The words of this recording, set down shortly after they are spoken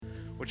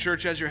Well,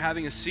 church, as you're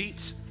having a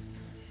seat,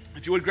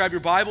 if you would grab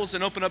your Bibles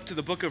and open up to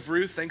the book of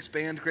Ruth. Thanks,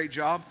 band. Great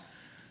job.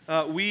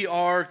 We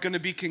are going to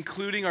be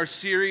concluding our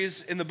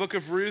series in the book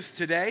of Ruth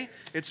today.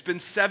 It's been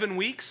 7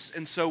 weeks,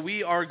 and so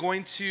we are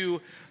going to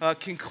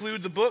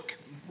conclude the book,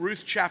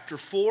 Ruth chapter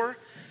 4.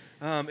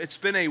 It's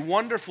been a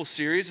wonderful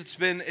series.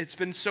 It's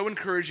been so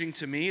encouraging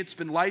to me. It's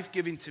been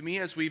life-giving to me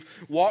as we've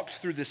walked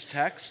through this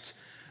text.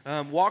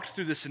 Walked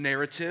through this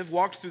narrative,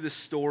 walked through this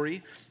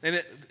story,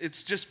 and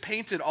it's just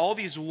painted all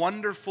these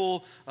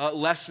wonderful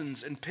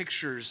lessons and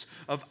pictures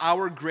of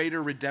our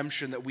greater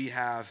redemption that we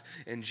have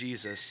in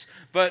Jesus.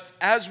 But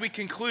as we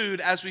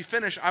conclude, as we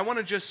finish, I want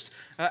to just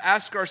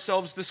ask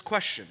ourselves this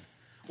question.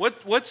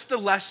 What's the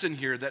lesson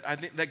here that I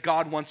think that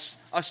God wants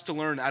us to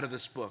learn out of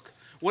this book?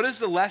 What is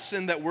the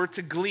lesson that we're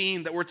to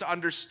glean, that we're to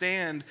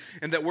understand,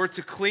 and that we're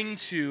to cling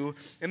to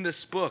in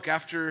this book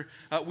after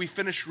we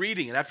finish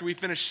reading it, after we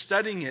finish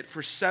studying it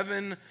for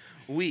 7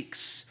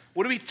 weeks?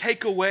 What do we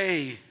take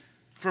away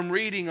from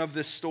reading of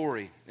this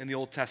story in the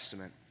Old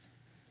Testament?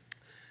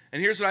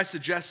 And here's what I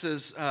suggest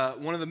as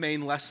one of the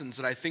main lessons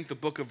that I think the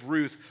book of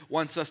Ruth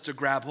wants us to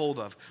grab hold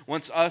of,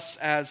 wants us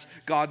as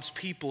God's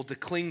people to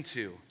cling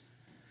to,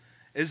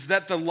 is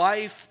that the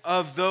life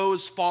of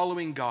those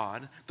following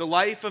God, the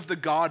life of the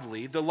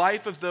godly, the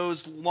life of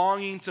those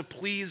longing to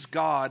please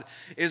God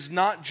is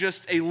not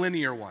just a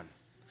linear one.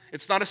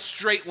 It's not a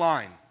straight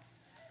line.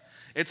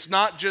 It's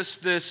not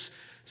just this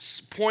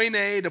point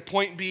A to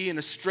point B in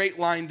a straight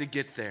line to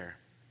get there,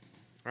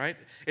 right?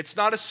 It's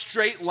not a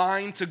straight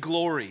line to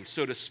glory,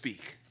 so to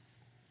speak.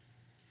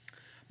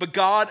 But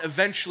God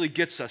eventually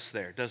gets us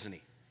there, doesn't he?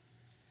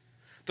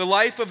 The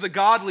life of the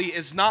godly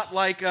is not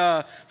like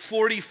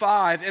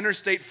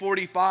Interstate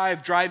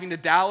 45 driving to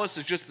Dallas.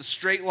 It's just a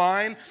straight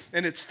line,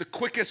 and it's the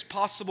quickest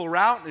possible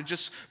route, and it's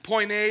just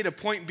point A to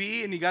point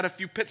B, and you got a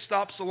few pit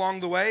stops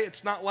along the way.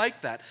 It's not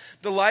like that.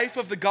 The life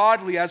of the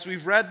godly, as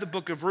we've read the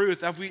book of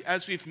Ruth,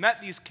 as we've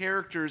met these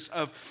characters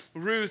of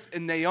Ruth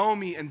and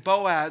Naomi and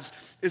Boaz,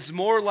 is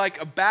more like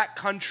a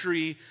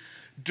backcountry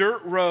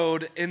dirt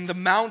road in the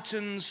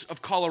mountains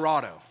of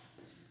Colorado.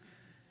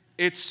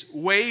 It's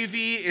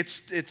wavy,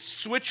 it's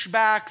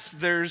switchbacks,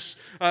 there's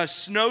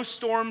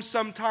snowstorms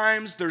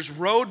sometimes, there's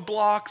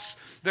roadblocks,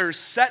 there's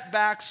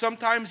setbacks.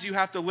 Sometimes you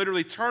have to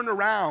literally turn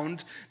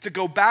around to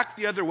go back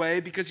the other way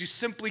because you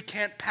simply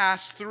can't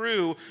pass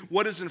through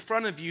what is in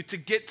front of you to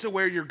get to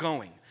where you're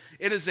going.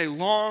 It is a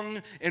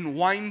long and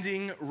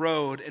winding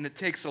road, and it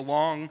takes a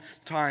long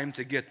time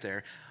to get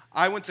there.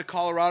 I went to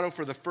Colorado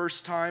for the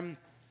first time,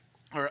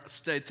 or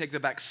take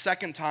that back,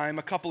 second time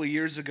a couple of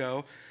years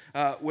ago.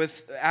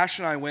 With Ash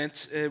and I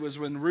went. It was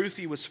when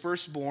Ruthie was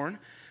first born.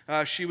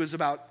 She was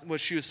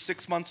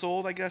 6 months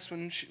old, I guess,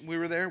 when we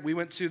were there. We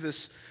went to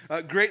this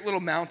great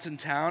little mountain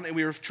town, and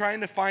we were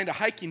trying to find a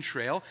hiking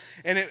trail.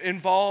 And it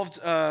involved.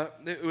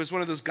 It was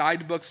one of those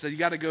guidebooks that you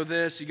got to go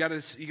this, you got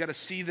to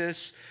see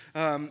this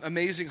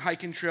amazing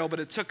hiking trail.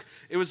 But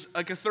it was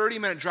like a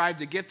 30-minute drive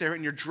to get there,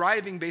 and you're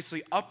driving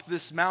basically up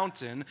this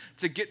mountain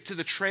to get to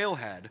the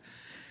trailhead.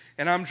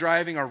 And I'm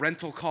driving a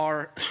rental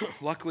car.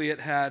 Luckily, it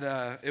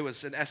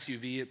was an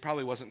SUV. It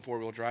probably wasn't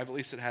four-wheel drive. At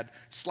least it had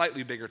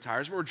slightly bigger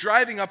tires. But we're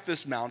driving up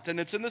this mountain.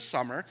 It's in the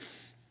summer.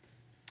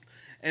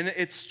 And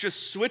it's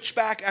just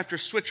switchback after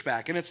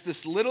switchback. And it's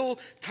this little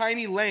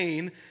tiny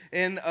lane.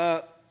 And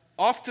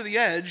off to the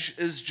edge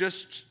is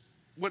just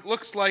what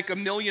looks like a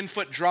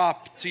 1,000,000-foot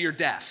drop to your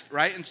death,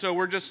 right? And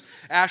so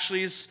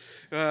Ashley's,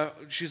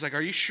 she's like,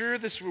 "Are you sure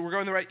we're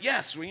going the right?"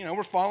 Yes,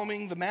 we're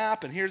following the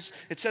map, and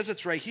it says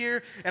it's right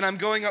here. And I'm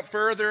going up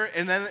further,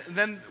 and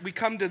then we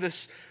come to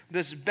this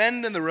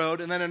bend in the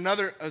road, and then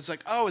another. I was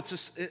like, "Oh,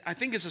 I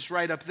think it's just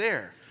right up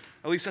there."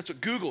 At least that's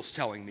what Google's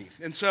telling me.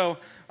 And so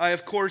I,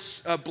 of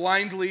course,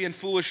 blindly and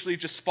foolishly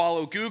just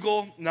follow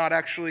Google, not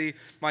actually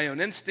my own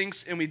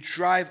instincts, and we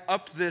drive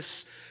up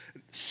this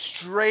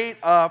straight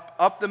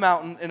up the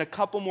mountain in a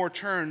couple more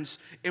turns,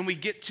 and we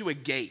get to a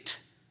gate.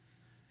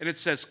 And it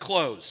says,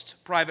 "Closed,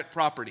 private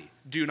property,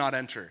 do not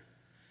enter."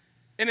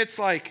 And it's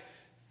like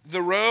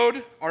the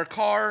road, our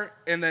car,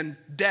 and then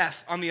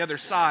death on the other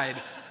side,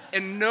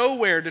 and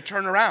nowhere to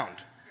turn around.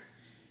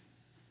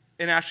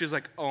 And Ashley's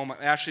like,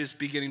 Ashley's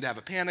beginning to have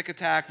a panic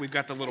attack. We've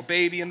got the little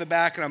baby in the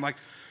back, and I'm like,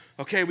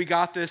 "Okay, we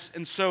got this."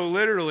 And so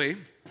literally,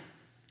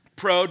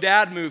 pro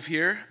dad move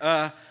here,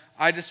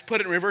 I just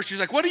put it in reverse. She's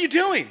like, "What are you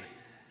doing?"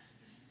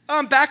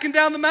 "I'm backing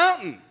down the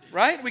mountain,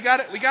 right? We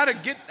got to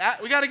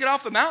get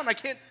off the mountain. I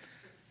can't.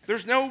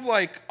 There's no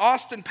like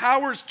Austin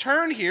Powers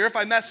turn here. If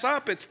I mess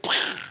up, it's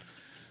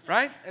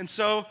right." And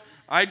so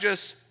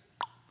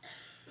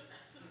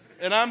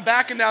and I'm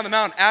backing down the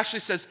mountain. Ashley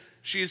says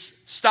she's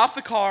stopped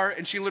the car,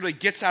 and she literally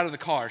gets out of the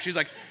car. She's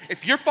like,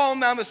 "If you're falling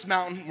down this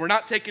mountain, we're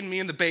not taking me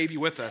and the baby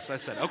with us." I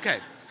said, "Okay."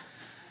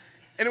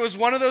 And it was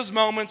one of those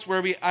moments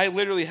where I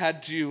literally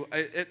had to,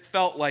 it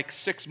felt like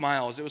 6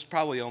 miles. It was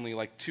probably only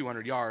like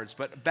 200 yards,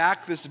 but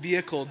back this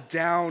vehicle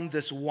down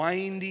this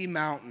windy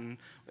mountain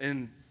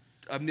in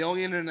 1.5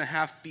 million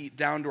feet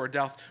down to our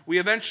death. We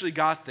eventually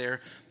got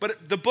there,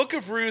 but the book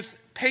of Ruth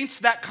paints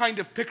that kind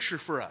of picture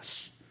for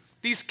us.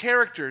 These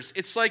characters,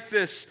 it's like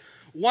this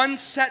one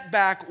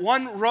setback,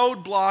 one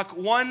roadblock,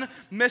 one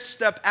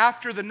misstep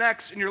after the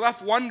next, and you're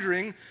left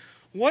wondering,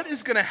 what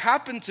is going to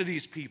happen to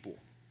these people?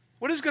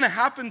 What is going to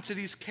happen to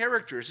these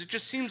characters? It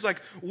just seems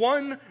like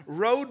one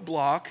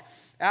roadblock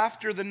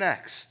after the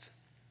next.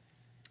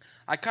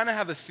 I kind of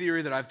have a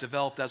theory that I've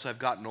developed as I've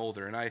gotten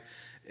older,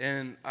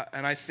 and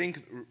I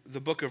think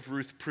the book of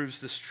Ruth proves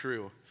this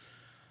true.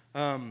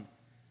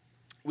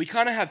 We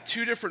kind of have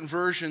two different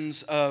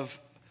versions of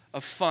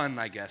fun,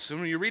 I guess. So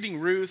when you're reading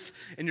Ruth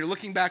and you're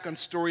looking back on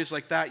stories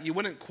like that, you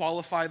wouldn't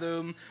qualify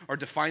them or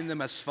define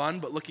them as fun,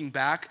 but looking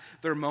back,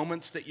 there are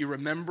moments that you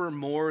remember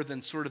more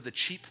than sort of the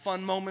cheap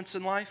fun moments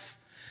in life.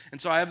 And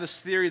so I have this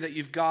theory that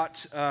you've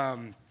got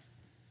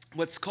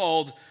what's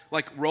called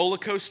like roller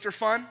coaster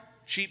fun,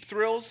 cheap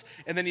thrills,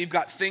 and then you've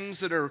got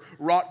things that are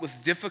wrought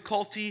with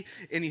difficulty,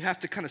 and you have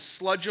to kind of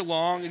sludge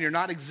along, and you're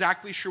not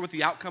exactly sure what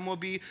the outcome will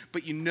be,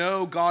 but you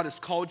know God has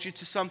called you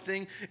to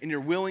something, and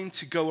you're willing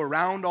to go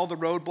around all the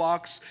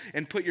roadblocks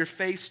and put your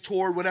face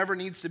toward whatever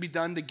needs to be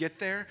done to get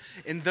there.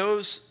 And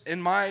those,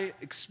 in my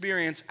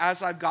experience,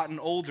 as I've gotten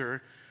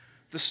older,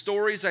 the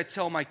stories I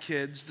tell my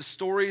kids, the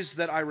stories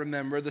that I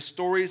remember, the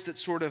stories that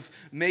sort of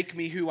make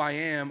me who I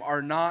am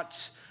are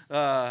not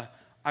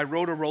I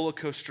rode a roller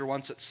coaster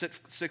once at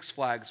Six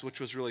Flags, which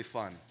was really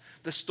fun.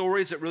 The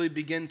stories that really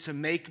begin to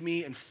make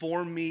me and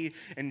form me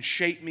and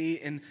shape me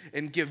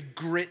and give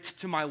grit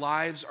to my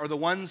lives are the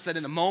ones that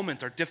in the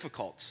moment are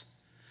difficult.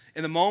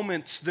 In the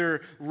moment,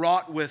 they're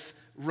wrought with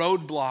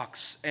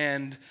roadblocks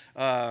and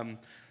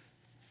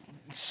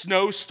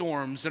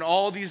snowstorms and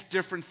all these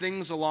different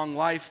things along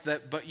life,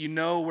 but you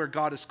know where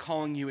God is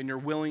calling you and you're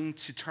willing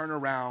to turn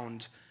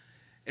around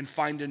and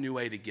find a new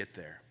way to get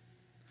there.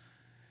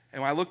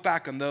 And when I look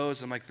back on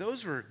those, I'm like,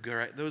 those were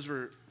great.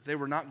 They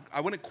were not,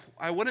 I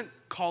wouldn't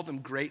call them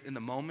great in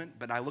the moment,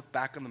 but I look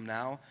back on them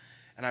now,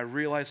 and I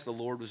realize the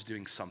Lord was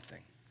doing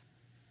something.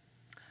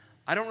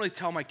 I don't really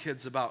tell my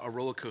kids about a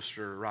roller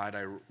coaster ride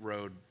I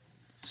rode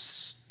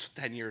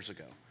 10 years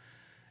ago.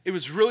 It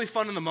was really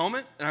fun in the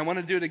moment, and I want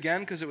to do it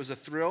again because it was a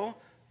thrill,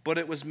 but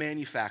it was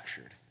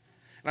manufactured.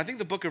 And I think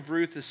the book of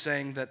Ruth is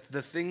saying that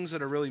the things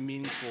that are really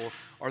meaningful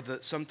are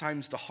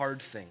sometimes the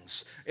hard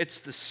things. It's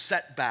the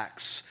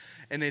setbacks.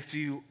 And if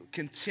you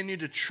continue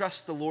to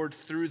trust the Lord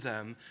through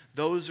them,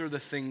 those are the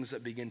things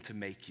that begin to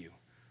make you.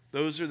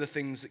 Those are the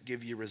things that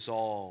give you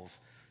resolve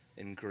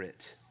and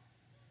grit.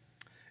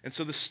 And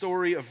so the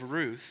story of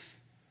Ruth,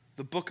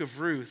 the book of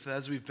Ruth,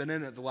 as we've been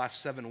in it the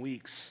last 7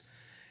 weeks,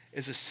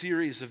 is a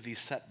series of these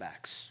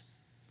setbacks.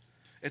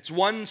 It's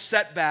one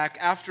setback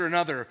after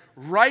another,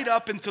 right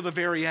up until the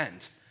very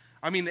end.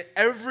 I mean,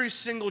 every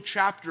single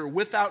chapter,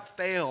 without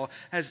fail,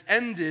 has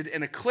ended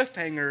in a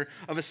cliffhanger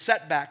of a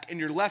setback, and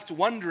you're left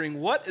wondering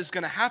what is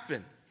going to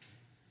happen.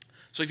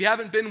 So if you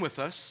haven't been with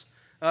us,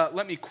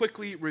 let me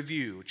quickly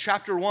review.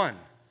 Chapter 1,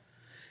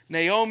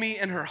 Naomi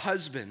and her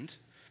husband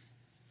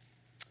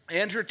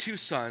and her 2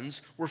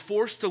 sons were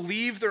forced to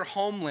leave their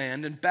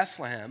homeland in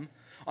Bethlehem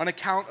on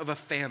account of a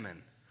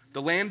famine.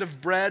 The land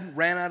of bread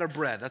ran out of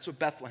bread. That's what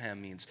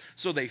Bethlehem means.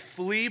 So they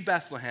flee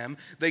Bethlehem.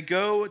 They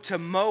go to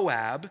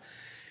Moab.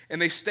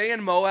 And they stay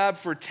in Moab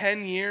for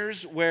 10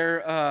 years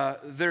where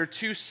their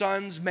 2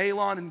 sons,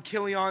 Mahlon and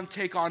Chilion,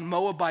 take on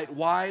Moabite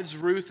wives,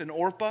 Ruth and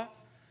Orpah.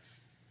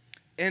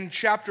 And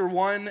chapter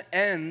 1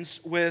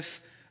 ends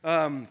with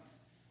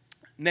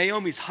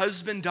Naomi's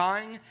husband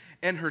dying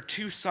and her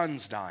 2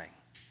 sons dying.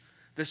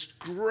 This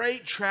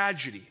great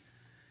tragedy.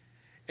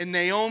 And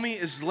Naomi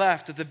is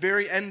left at the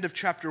very end of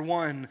chapter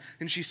 1,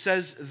 and she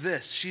says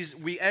this.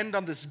 We end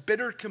on this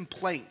bitter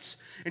complaint,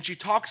 and she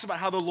talks about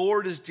how the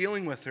Lord is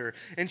dealing with her,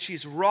 and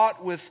she's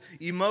wrought with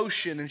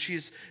emotion, and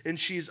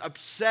she's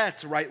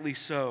upset, rightly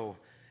so.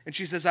 And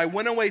she says, I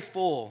went away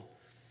full,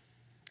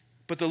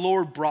 but the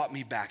Lord brought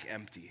me back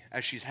empty,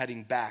 as she's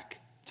heading back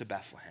to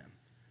Bethlehem.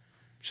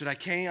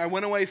 I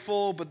went away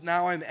full, but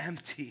now I'm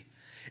empty.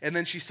 And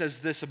then she says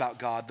this about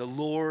God, the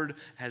Lord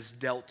has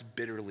dealt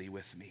bitterly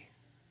with me.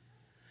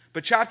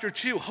 But chapter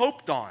 2,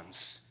 hope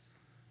dawns.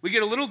 We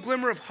get a little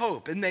glimmer of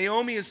hope. And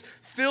Naomi is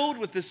filled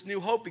with this new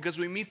hope because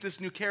we meet this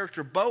new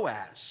character,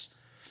 Boaz.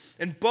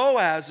 And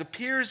Boaz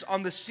appears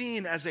on the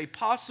scene as a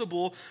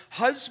possible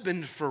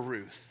husband for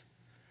Ruth.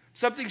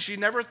 Something she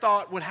never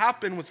thought would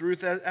happen with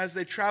Ruth as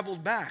they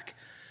traveled back.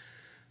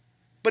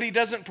 But he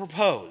doesn't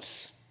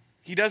propose.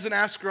 He doesn't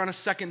ask her on a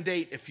second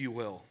date, if you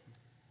will.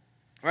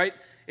 Right?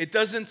 It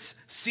doesn't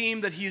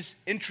seem that he's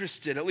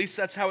interested. At least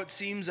that's how it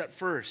seems at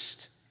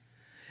first.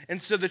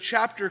 And so the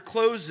chapter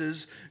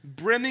closes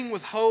brimming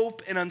with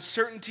hope and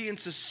uncertainty and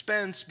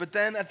suspense, but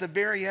then at the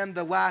very end,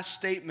 the last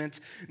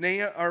statement,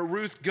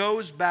 Ruth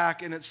goes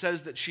back and it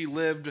says that she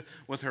lived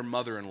with her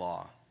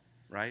mother-in-law,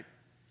 right?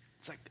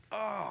 It's like,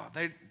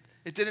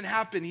 it didn't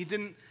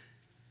happen.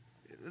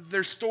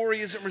 Their story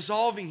isn't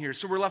resolving here.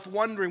 So we're left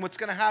wondering what's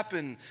going to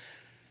happen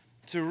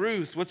to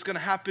Ruth. What's going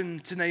to happen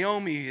to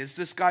Naomi? Is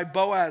this guy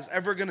Boaz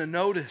ever going to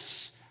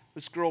notice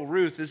this girl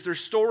Ruth? Is their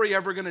story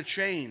ever going to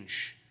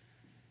change?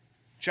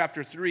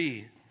 Chapter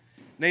 3,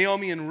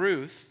 Naomi and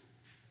Ruth,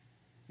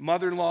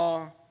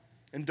 mother-in-law,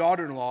 and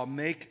daughter-in-law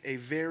make a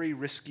very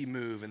risky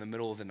move in the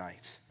middle of the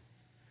night.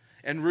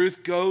 And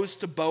Ruth goes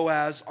to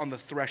Boaz on the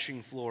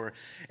threshing floor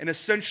and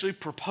essentially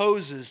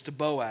proposes to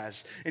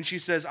Boaz. And she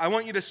says, I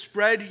want you to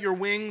spread your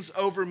wings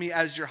over me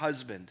as your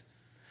husband.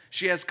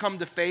 She has come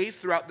to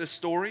faith throughout this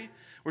story,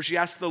 where she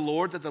asks the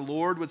Lord that the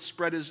Lord would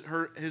spread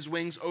his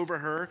wings over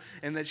her,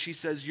 and that she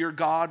says, your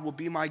God will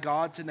be my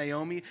God to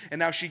Naomi. And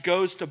now she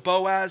goes to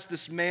Boaz,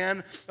 this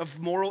man of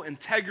moral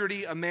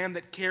integrity, a man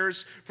that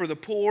cares for the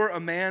poor,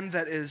 a man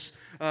that is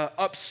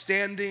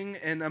upstanding,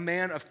 and a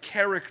man of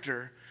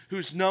character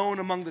who's known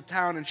among the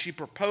town. And she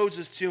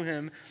proposes to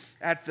him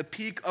at the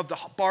peak of the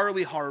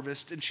barley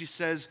harvest, and she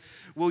says,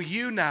 will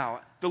you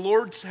now, the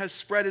Lord has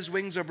spread his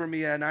wings over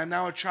me, and I'm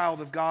now a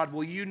child of God.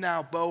 Will you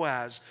now,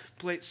 Boaz,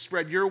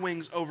 spread your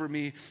wings over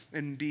me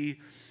and be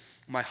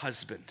my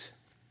husband?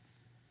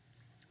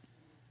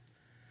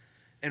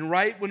 And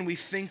right when we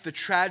think the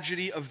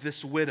tragedy of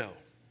this widow,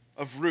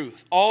 of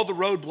Ruth, all the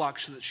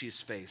roadblocks that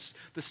she's faced,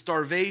 the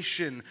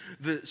starvation,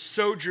 the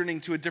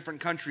sojourning to a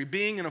different country,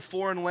 being in a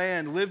foreign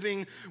land,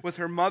 living with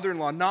her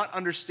mother-in-law, not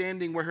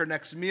understanding where her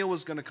next meal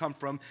was going to come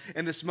from,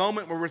 and this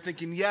moment where we're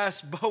thinking,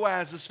 yes,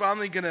 Boaz is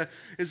finally going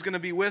to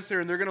be with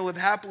her, and they're going to live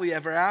happily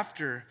ever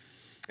after.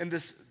 And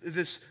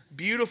this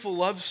beautiful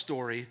love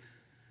story,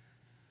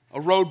 a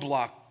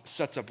roadblock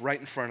sets up right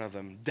in front of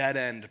them. Dead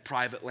end,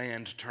 private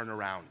land, turn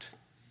around,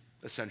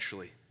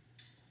 essentially.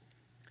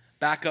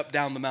 Back up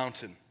down the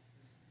mountain.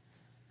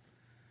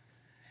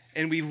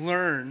 And we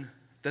learn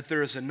that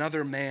there is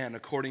another man,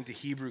 according to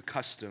Hebrew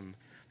custom,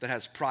 that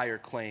has prior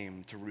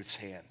claim to Ruth's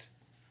hand.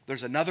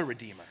 There's another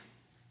redeemer.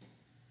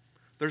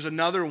 There's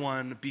another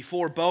one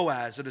before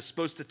Boaz that is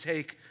supposed to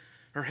take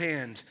her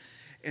hand.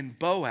 And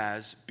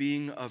Boaz,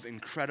 being of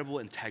incredible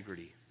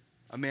integrity,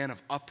 a man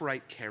of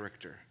upright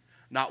character,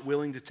 not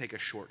willing to take a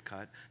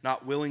shortcut,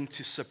 not willing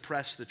to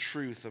suppress the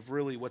truth of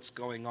really what's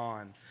going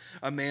on,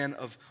 a man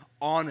of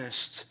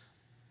honesty,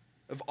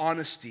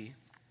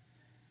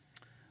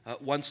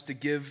 wants to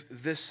give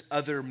this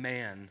other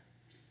man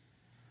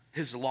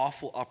his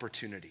lawful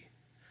opportunity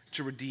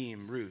to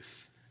redeem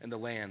Ruth and the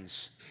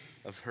lands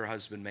of her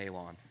husband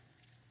Mahlon.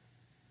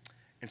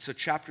 And so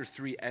chapter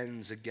 3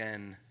 ends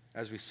again,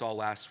 as we saw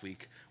last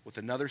week, with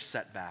another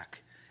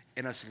setback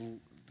and a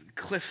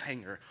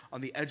cliffhanger on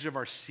the edge of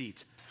our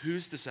seat.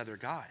 Who's this other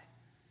guy?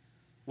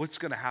 What's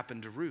going to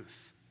happen to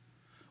Ruth?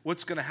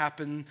 What's going to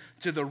happen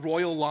to the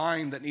royal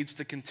line that needs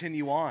to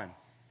continue on?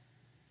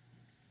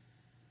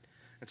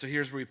 And so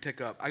here's where we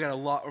pick up. I got a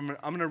lot. I'm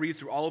going to read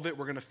through all of it.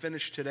 We're going to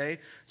finish today.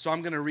 So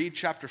I'm going to read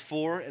chapter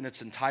 4 in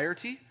its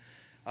entirety,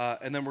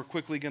 and then we're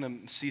quickly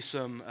going to see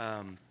some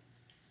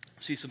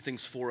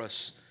things for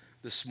us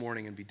this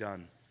morning and be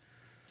done.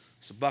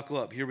 So buckle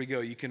up. Here we go.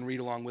 You can read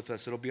along with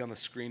us. It'll be on the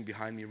screen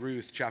behind me.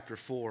 Ruth chapter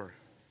 4.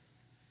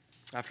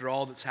 After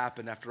all that's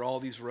happened, after all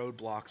these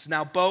roadblocks,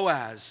 now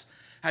Boaz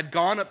had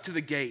gone up to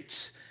the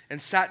gate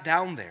and sat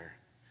down there.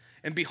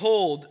 And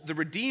behold, the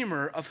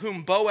Redeemer of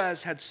whom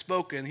Boaz had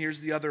spoken,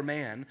 here's the other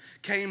man,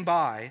 came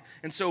by.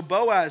 And so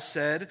Boaz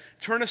said,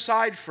 turn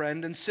aside,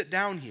 friend, and sit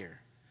down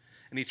here.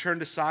 And he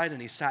turned aside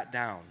and he sat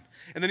down.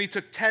 And then he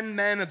took 10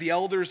 men of the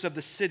elders of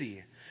the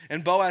city.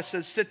 And Boaz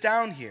says, sit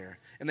down here.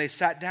 And they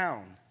sat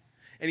down.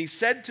 And he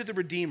said to the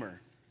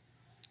Redeemer,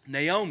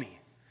 Naomi,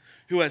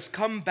 who has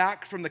come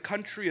back from the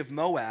country of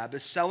Moab,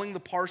 is selling the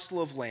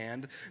parcel of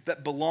land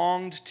that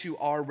belonged to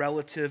our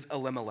relative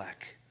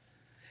Elimelech.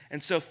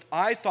 And so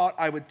I thought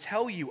I would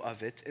tell you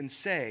of it and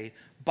say,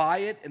 buy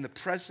it in the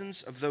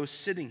presence of those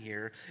sitting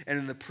here and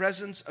in the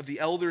presence of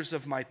the elders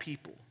of my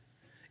people.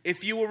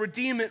 If you will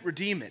redeem it,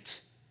 redeem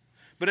it.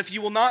 But if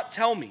you will not,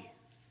 tell me,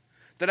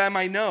 that I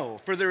might know,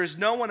 for there is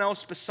no one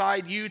else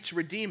beside you to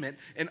redeem it,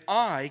 and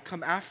I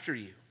come after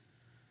you.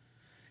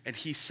 And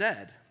he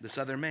said, this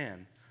other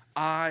man,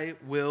 I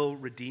will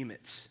redeem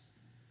it.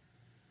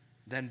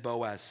 Then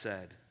Boaz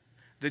said,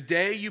 the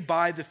day you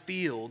buy the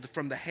field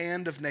from the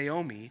hand of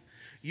Naomi,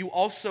 you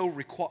also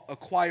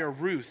acquire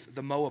Ruth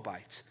the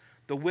Moabite,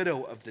 the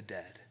widow of the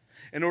dead,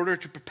 in order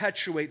to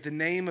perpetuate the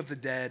name of the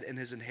dead and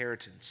his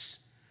inheritance.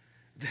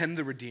 Then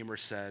the Redeemer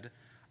said,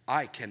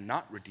 I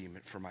cannot redeem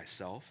it for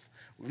myself,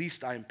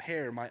 lest I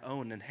impair my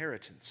own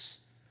inheritance.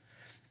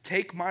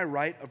 Take my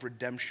right of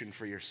redemption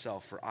for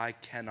yourself, for I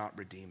cannot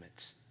redeem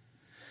it.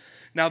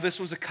 Now this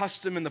was a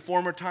custom in the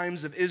former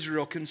times of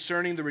Israel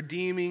concerning the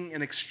redeeming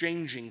and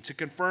exchanging. To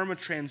confirm a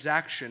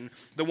transaction,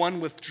 the one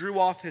withdrew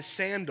off his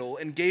sandal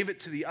and gave it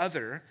to the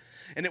other,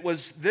 and it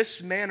was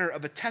this manner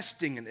of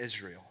attesting in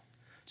Israel.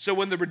 So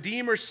when the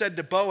Redeemer said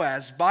to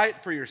Boaz, buy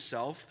it for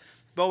yourself,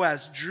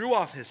 Boaz drew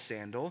off his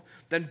sandal.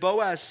 Then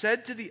Boaz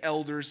said to the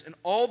elders and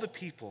all the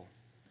people,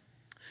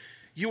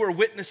 you are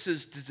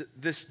witnesses to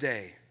this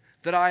day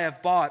that I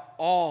have bought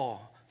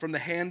all from the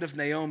hand of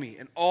Naomi,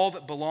 and all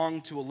that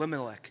belonged to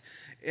Elimelech,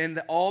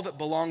 and all that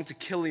belonged to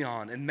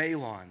Chilion and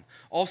Mahlon,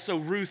 also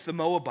Ruth the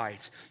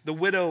Moabite, the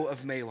widow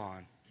of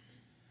Mahlon.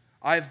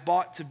 I have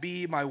bought to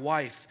be my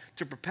wife,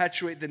 to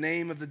perpetuate the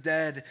name of the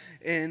dead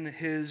in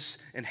his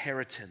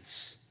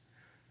inheritance,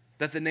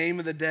 that the name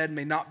of the dead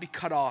may not be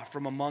cut off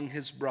from among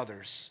his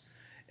brothers.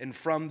 and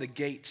from the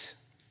gate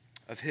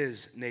of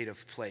his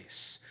native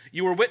place.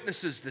 You are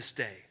witnesses this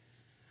day."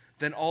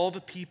 Then all the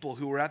people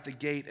who were at the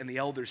gate and the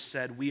elders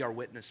said, "We are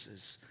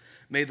witnesses.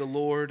 May the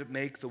Lord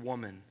make the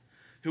woman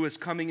who is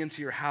coming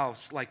into your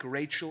house like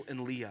Rachel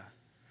and Leah,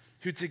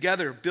 who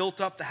together built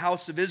up the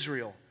house of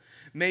Israel.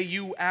 May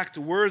you act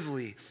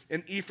worthily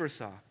in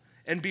Ephrathah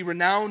and be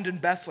renowned in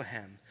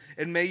Bethlehem.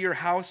 And may your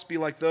house be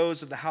like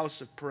those of the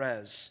house of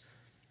Perez,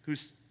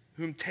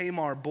 whom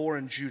Tamar bore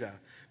in Judah,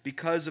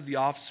 because of the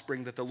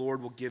offspring that the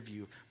Lord will give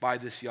you by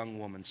this young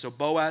woman." So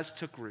Boaz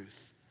took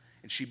Ruth,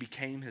 and she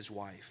became his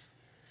wife.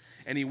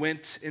 And he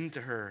went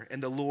into her,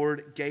 and the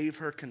Lord gave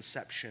her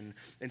conception,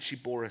 and she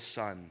bore a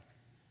son.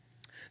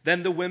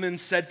 Then the women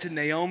said to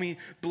Naomi,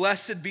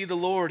 "Blessed be the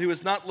Lord, who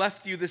has not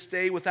left you this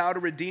day without a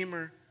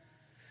redeemer.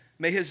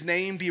 May his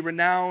name be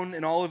renowned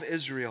in all of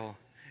Israel,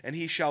 and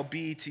he shall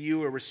be to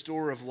you a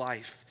restorer of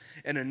life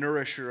and a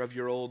nourisher of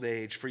your old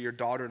age. For your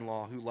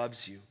daughter-in-law who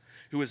loves you,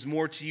 who is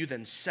more to you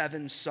than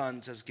 7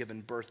 sons, has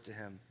given birth to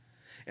him."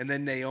 And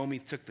then Naomi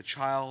took the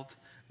child,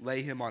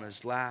 lay him on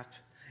his lap,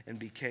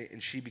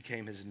 and she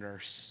became his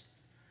nurse.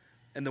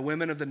 And the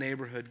women of the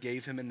neighborhood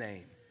gave him a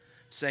name,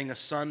 saying, "A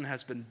son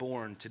has been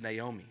born to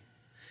Naomi."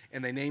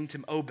 And they named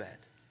him Obed.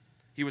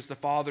 He was the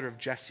father of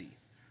Jesse,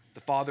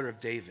 the father of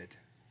David.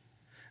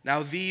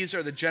 Now these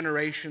are the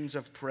generations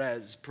of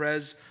Perez.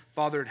 Perez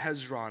fathered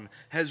Hezron.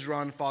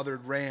 Hezron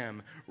fathered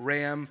Ram.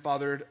 Ram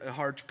fathered a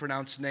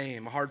hard-to-pronounce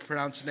name. A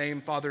hard-to-pronounce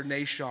name fathered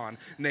Nahshon.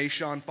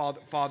 Nahshon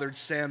fathered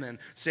Salmon.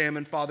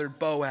 Salmon fathered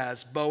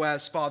Boaz.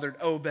 Boaz fathered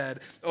Obed.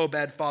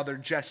 Obed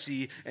fathered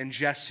Jesse. And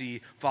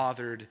Jesse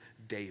fathered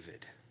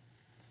David.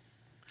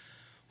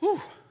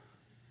 Whew,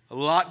 a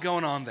lot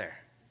going on there.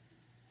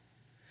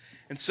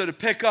 And so to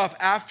pick up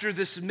after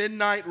this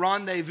midnight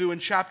rendezvous in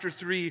chapter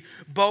 3,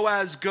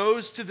 Boaz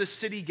goes to the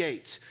city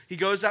gate. He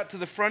goes out to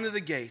the front of the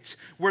gate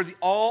where the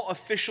all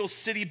official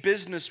city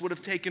business would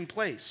have taken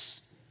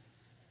place.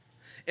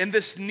 And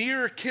this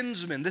near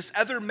kinsman, this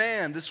other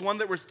man, this one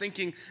that we're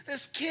thinking,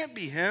 this can't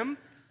be him.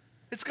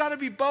 It's got to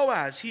be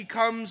Boaz. He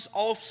comes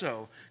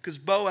also because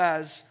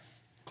Boaz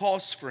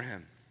calls for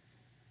him.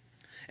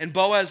 And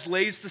Boaz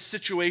lays the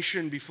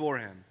situation before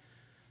him.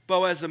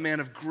 Boaz, a man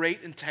of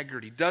great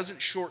integrity,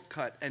 doesn't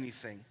shortcut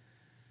anything.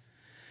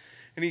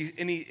 And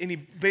he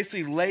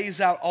basically lays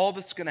out all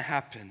that's going to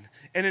happen.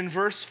 And in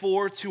verse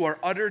 4, to our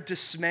utter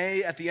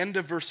dismay, at the end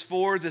of verse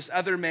 4, this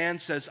other man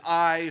says,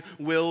 "I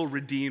will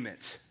redeem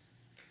it."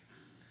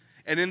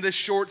 And in this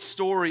short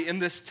story, in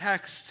this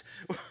text,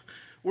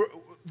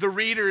 the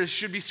reader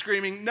should be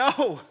screaming,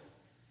 "No,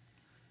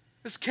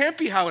 this can't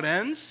be how it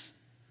ends.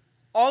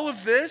 All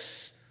of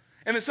this,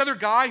 and this other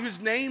guy whose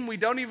name we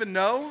don't even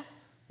know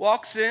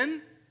walks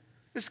in.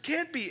 This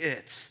can't be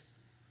it."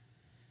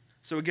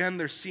 So again,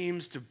 there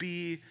seems to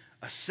be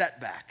a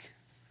setback.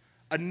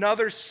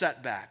 Another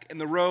setback in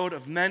the road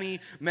of many,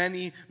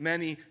 many,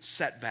 many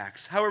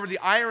setbacks. However, the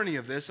irony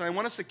of this, and I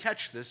want us to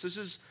catch this,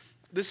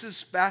 this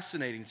is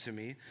fascinating to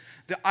me.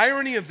 The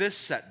irony of this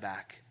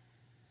setback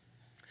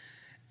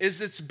is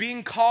it's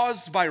being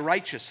caused by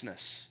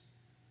righteousness.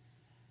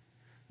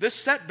 This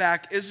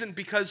setback isn't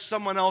because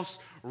someone else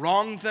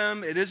wronged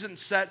them. It isn't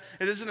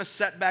a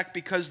setback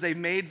because they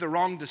made the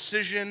wrong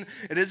decision.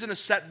 It isn't a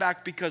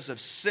setback because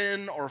of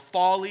sin or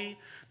folly.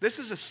 This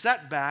is a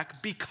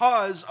setback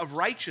because of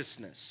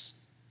righteousness.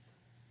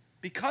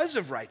 Because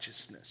of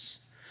righteousness.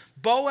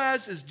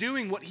 Boaz is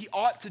doing what he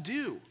ought to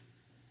do.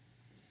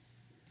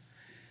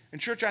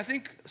 And church, I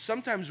think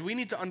sometimes we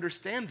need to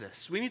understand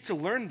this. We need to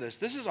learn this.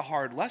 This is a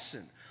hard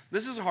lesson.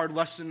 This is a hard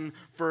lesson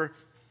for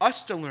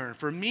us to learn,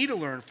 for me to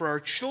learn, for our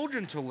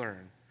children to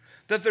learn.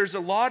 That there's a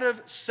lot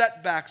of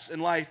setbacks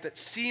in life that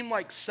seem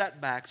like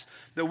setbacks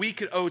that we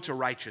could owe to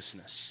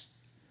righteousness,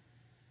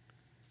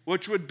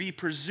 which would be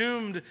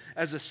presumed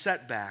as a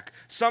setback.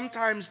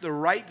 Sometimes the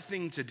right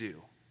thing to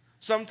do,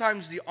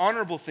 sometimes the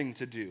honorable thing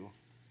to do,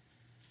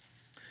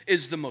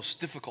 is the most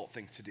difficult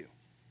thing to do.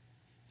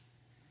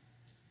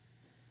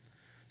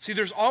 See,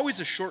 there's always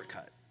a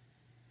shortcut.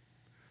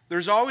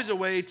 There's always a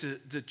way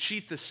to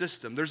cheat the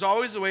system. There's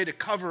always a way to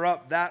cover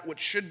up that which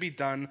should be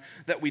done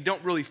that we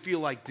don't really feel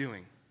like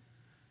doing.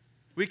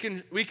 We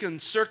can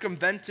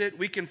circumvent it.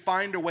 We can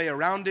find a way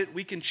around it.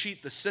 We can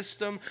cheat the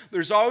system.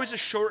 There's always a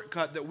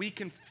shortcut that we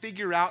can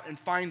figure out and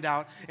find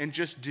out and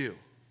just do.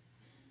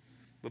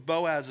 But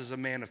Boaz is a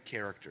man of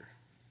character.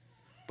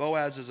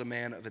 Boaz is a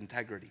man of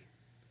integrity.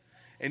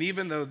 And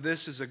even though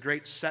this is a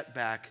great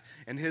setback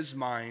in his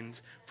mind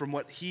from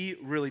what he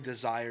really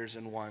desires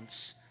and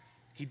wants,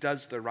 he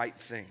does the right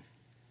thing.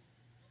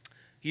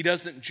 He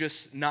doesn't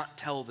just not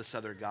tell this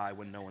other guy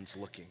when no one's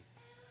looking.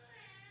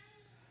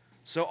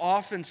 So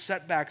often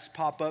setbacks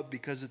pop up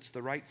because it's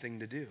the right thing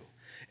to do.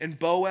 And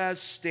Boaz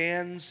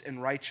stands in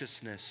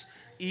righteousness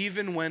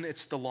even when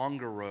it's the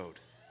longer road.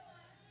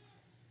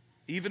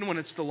 Even when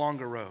it's the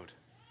longer road.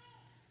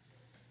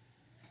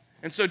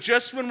 And so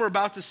just when we're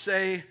about to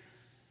say,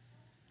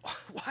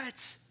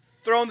 what?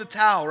 Throw in the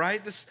towel,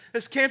 right?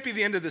 This can't be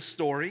the end of this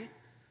story.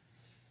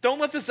 Don't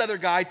let this other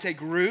guy take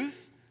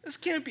Ruth. This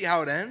can't be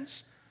how it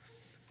ends.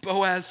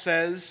 Boaz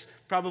says,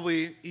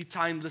 probably he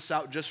timed this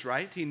out just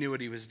right. He knew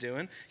what he was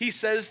doing. He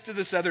says to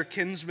this other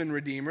kinsman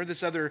redeemer,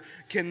 this other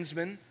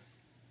kinsman,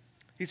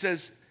 he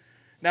says,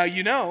 now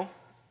you know,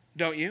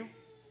 don't you,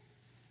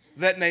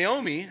 that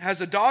Naomi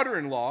has a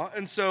daughter-in-law,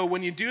 and so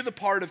when you do the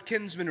part of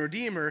kinsman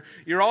redeemer,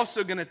 you're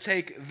also going to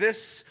take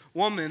this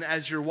woman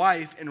as your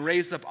wife and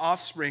raise up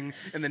offspring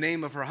in the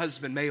name of her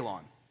husband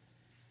Mahlon.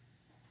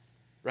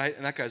 Right?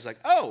 And that guy's like,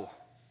 oh,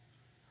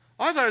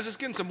 I thought I was just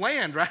getting some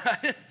land,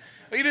 right?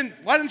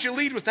 Why didn't you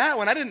lead with that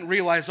one? I didn't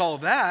realize all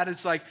of that.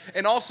 It's like,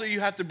 and also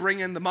you have to bring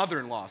in the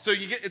mother-in-law. So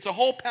it's a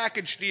whole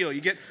package deal.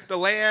 You get the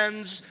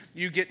lands,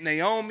 you get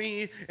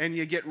Naomi, and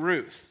you get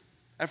Ruth.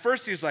 At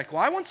first he's like,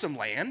 well, I want some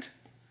land.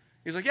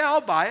 He's like, yeah,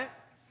 I'll buy it.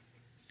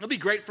 It'll be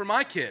great for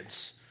my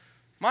kids,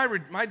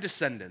 my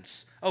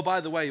descendants. Oh,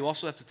 by the way, you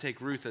also have to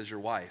take Ruth as your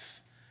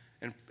wife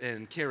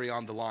and carry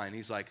on the line.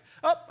 He's like,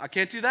 oh, I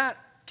can't do that.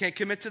 Can't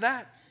commit to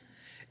that.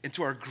 And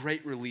to our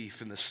great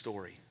relief in this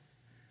story,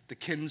 the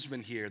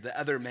kinsman here, the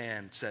other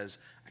man says,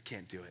 I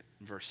can't do it,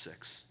 in verse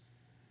 6.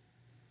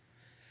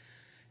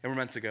 And we're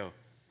meant to go,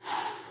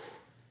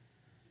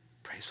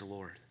 praise the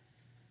Lord.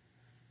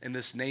 And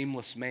this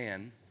nameless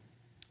man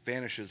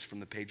vanishes from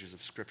the pages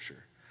of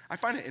Scripture. I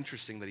find it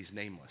interesting that he's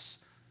nameless.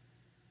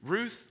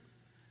 Ruth,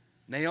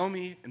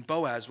 Naomi, and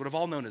Boaz would have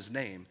all known his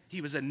name.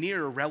 He was a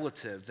nearer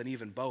relative than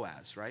even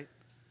Boaz, right?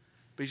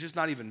 But he's just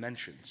not even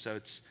mentioned. So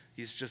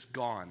he's just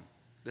gone,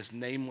 this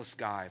nameless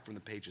guy from the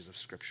pages of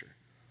Scripture.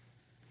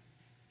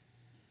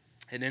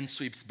 And in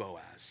sweeps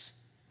Boaz,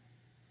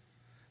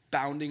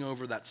 bounding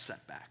over that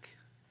setback,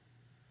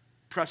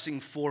 pressing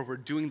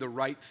forward, doing the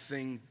right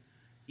thing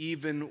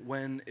even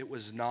when it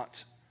was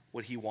not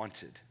what he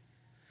wanted.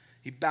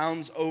 He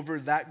bounds over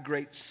that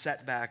great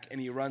setback and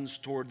he runs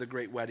toward the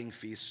great wedding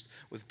feast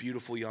with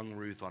beautiful young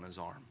Ruth on his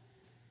arm.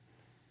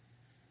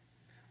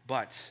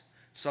 But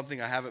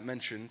something I haven't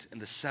mentioned in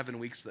the 7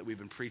 weeks that we've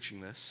been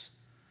preaching this,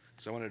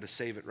 because I wanted to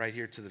save it right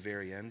here to the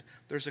very end,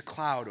 there's a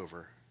cloud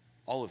over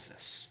all of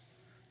this.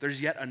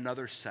 There's yet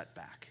another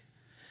setback.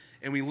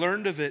 And we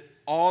learned of it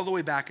all the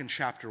way back in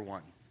chapter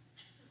 1.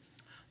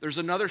 There's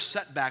another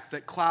setback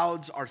that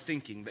clouds our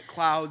thinking, that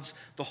clouds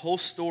the whole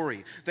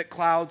story, that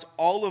clouds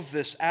all of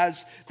this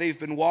as they've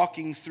been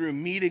walking through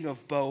meeting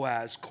of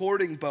Boaz,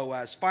 courting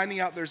Boaz, finding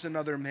out there's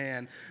another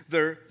man,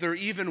 their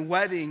even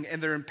wedding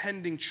and their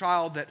impending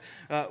child that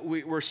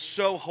we're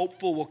so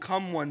hopeful will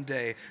come one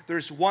day.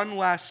 There's one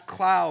last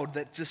cloud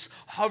that just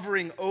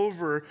hovering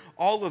over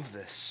all of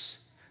this,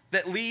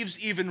 that leaves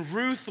even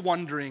Ruth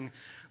wondering,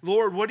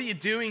 Lord, what are you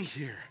doing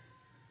here?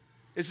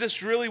 Is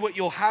this really what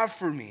you'll have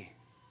for me?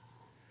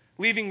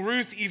 Leaving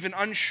Ruth even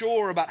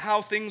unsure about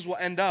how things will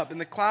end up. And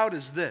the cloud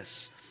is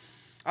this.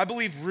 I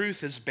believe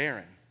Ruth is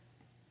barren.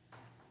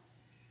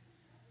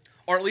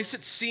 Or at least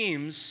it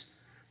seems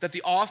that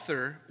the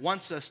author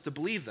wants us to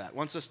believe that,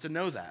 wants us to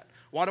know that.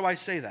 Why do I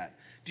say that?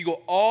 If you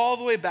go all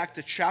the way back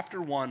to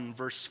chapter 1,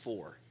 verse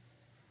 4,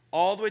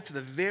 all the way to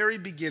the very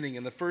beginning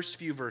in the first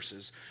few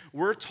verses,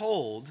 we're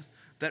told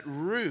that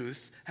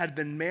Ruth had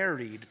been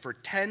married for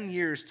 10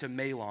 years to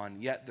Mahlon,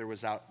 yet they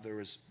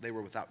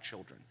were without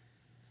children.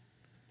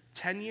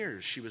 10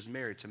 years she was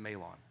married to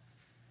Mahlon,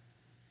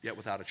 yet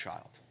without a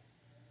child.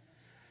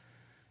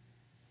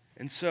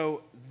 And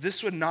so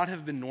this would not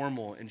have been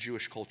normal in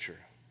Jewish culture.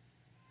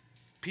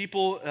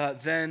 People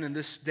then in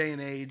this day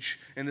and age,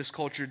 in this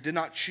culture, did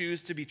not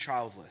choose to be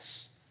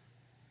childless.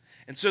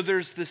 And so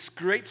there's this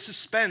great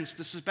suspense.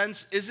 The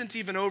suspense isn't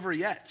even over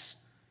yet.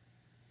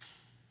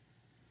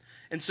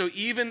 And so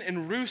even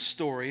in Ruth's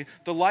story,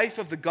 the life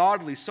of the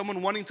godly,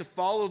 someone wanting to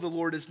follow the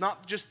Lord, is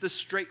not just this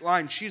straight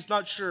line. She's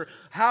not sure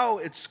how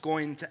it's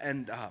going to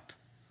end up.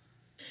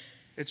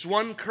 It's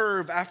one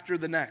curve after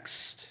the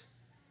next.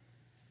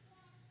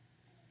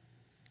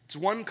 It's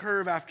one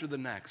curve after the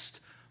next.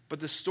 But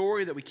the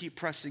story that we keep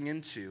pressing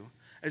into,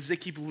 as they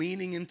keep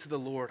leaning into the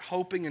Lord,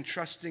 hoping and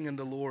trusting in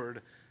the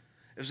Lord,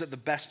 is that the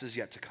best is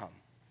yet to come.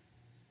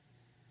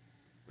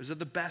 Is that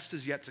the best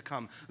is yet to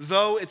come.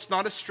 Though it's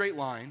not a straight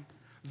line,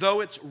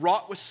 though it's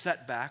wrought with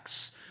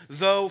setbacks,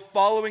 though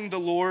following the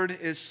Lord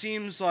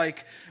seems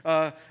like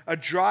a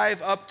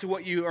drive up to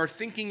what you are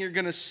thinking you're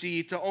going to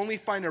see, to only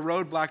find a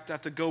roadblock to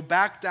have to go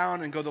back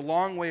down and go the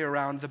long way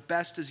around, the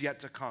best is yet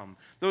to come.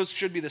 Those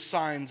should be the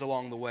signs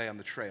along the way on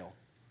the trail.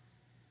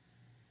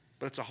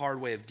 But it's a hard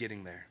way of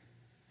getting there.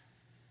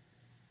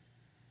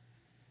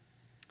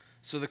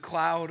 So the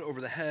cloud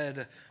over the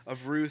head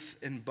of Ruth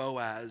and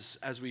Boaz,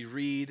 as we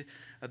read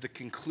the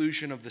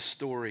conclusion of the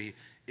story,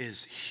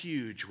 is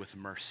huge with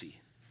mercy.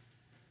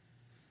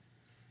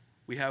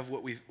 We have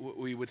what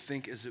we would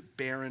think is a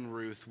barren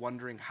Ruth,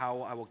 wondering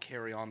how I will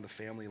carry on the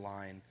family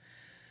line.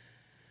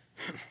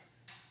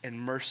 And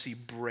mercy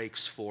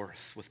breaks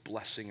forth with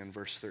blessing in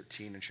verse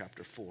 13 in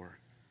chapter 4.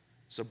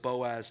 So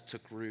Boaz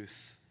took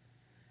Ruth,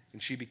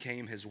 and she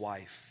became his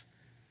wife,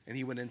 and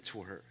he went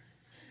into her.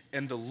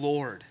 And the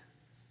Lord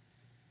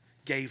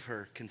gave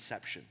her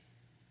conception.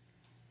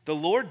 The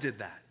Lord did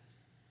that.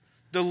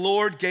 The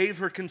Lord gave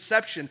her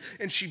conception,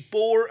 and she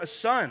bore a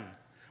son.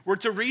 We're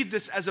to read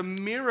this as a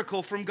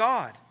miracle from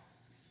God.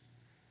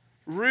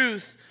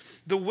 Ruth,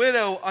 the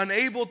widow,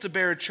 unable to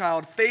bear a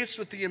child, faced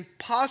with the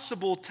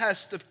impossible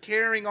test of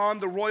carrying on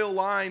the royal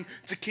line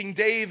to King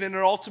David and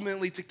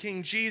ultimately to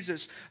King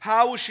Jesus.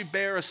 How will she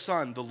bear a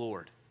son? The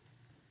Lord.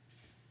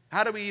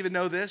 How do we even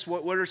know this?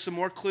 What are some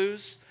more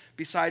clues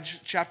besides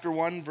chapter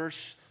 1,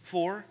 verse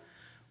 4?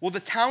 Well, the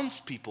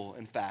townspeople,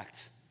 in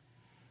fact,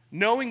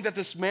 knowing that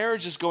this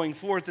marriage is going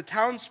forth, the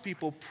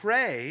townspeople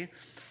pray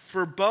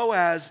for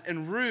Boaz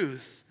and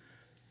Ruth,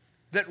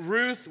 that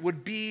Ruth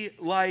would be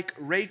like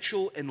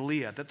Rachel and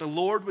Leah, that the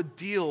Lord would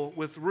deal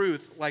with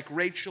Ruth like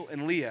Rachel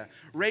and Leah.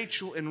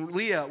 Rachel and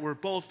Leah were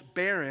both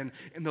barren,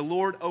 and the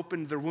Lord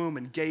opened their womb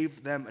and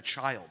gave them a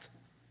child.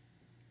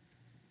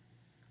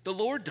 The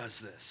Lord does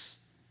this.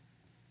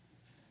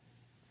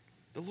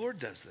 The Lord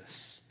does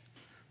this.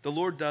 The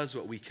Lord does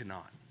what we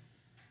cannot.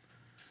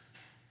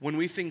 When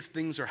we think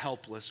things are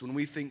helpless, when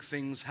we think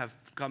things have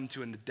come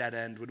to a dead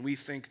end, when we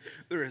think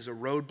there is a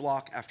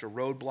roadblock after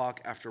roadblock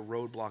after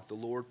roadblock, the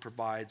Lord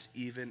provides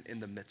even in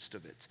the midst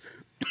of it.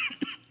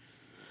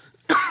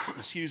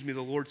 Excuse me,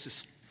 the Lord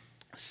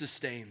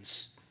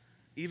sustains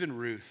even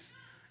Ruth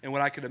in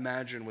what I could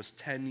imagine was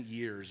 10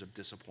 years of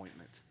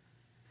disappointment.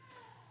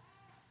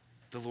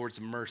 The Lord's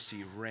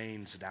mercy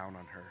rains down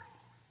on her.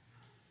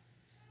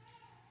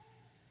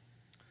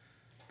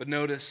 But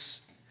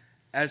notice,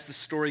 as the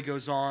story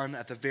goes on,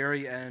 at the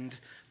very end,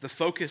 the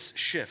focus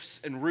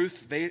shifts, and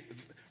Ruth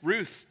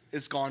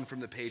is gone from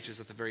the pages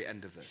at the very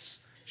end of this.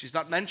 She's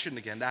not mentioned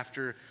again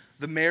after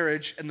the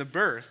marriage and the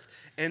birth,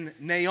 and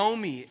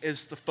Naomi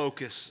is the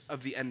focus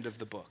of the end of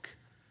the book.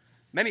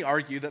 Many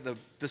argue that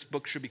this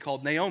book should be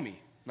called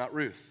Naomi, not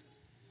Ruth.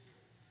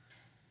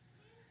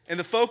 And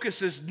the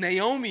focus is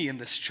Naomi in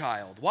this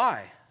child.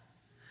 Why?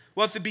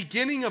 Well, at the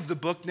beginning of the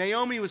book,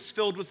 Naomi was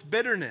filled with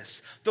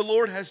bitterness. The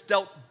Lord has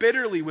dealt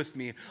bitterly with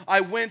me.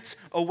 I went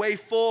away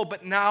full,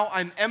 but now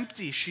I'm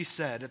empty, she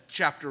said at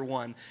chapter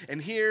 1.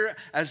 And here,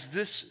 as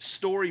this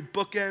story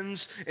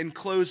bookends and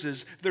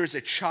closes, there's a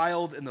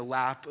child in the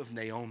lap of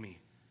Naomi.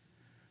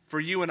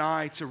 For you and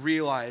I to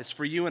realize,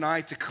 for you and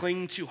I to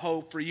cling to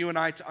hope, for you and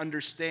I to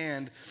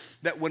understand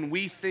that when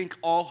we think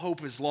all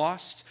hope is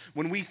lost,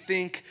 when we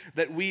think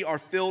that we are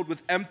filled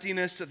with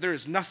emptiness, that there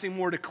is nothing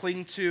more to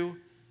cling to,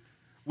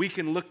 we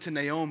can look to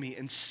Naomi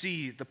and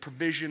see the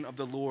provision of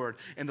the Lord,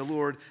 and the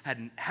Lord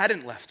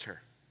hadn't left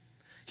her.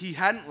 He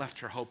hadn't left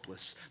her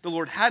hopeless. The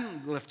Lord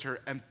hadn't left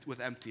her with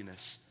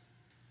emptiness.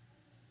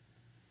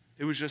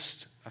 It was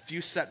just a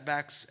few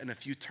setbacks and a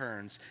few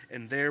turns,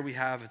 and there we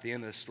have at the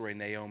end of the story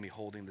Naomi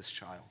holding this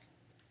child,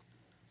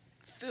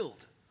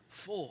 filled,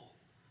 full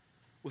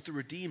with the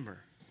Redeemer.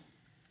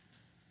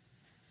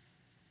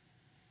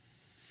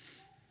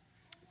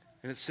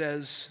 And it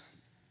says,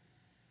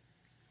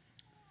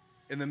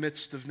 in the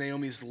midst of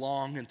Naomi's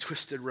long and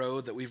twisted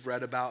road that we've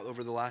read about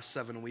over the last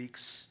 7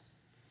 weeks,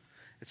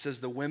 it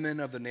says the women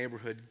of the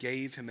neighborhood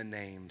gave him a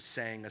name,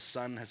 saying a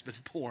son has been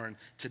born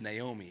to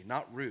Naomi,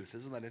 not Ruth.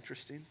 Isn't that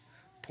interesting?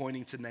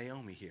 Pointing to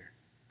Naomi here.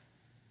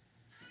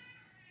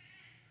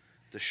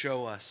 To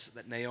show us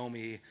that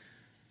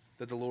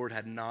that the Lord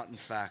had not in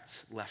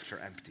fact left her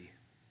empty.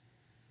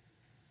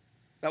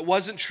 That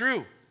wasn't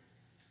true.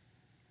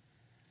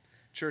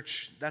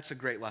 Church, that's a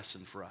great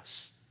lesson for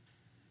us.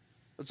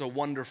 That's a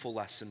wonderful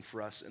lesson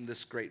for us in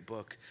this great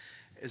book,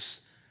 is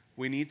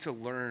we need to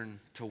learn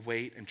to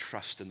wait and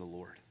trust in the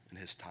Lord and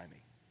his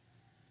timing.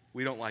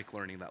 We don't like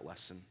learning that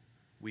lesson.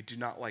 We do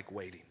not like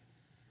waiting.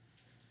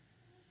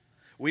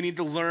 We need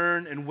to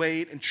learn and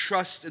wait and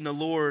trust in the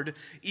Lord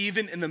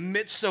even in the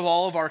midst of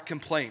all of our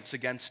complaints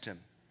against him.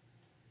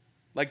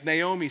 Like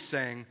Naomi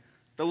saying,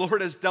 the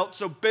Lord has dealt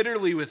so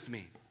bitterly with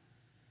me.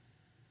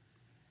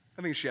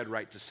 I think she had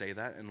right to say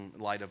that in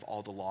light of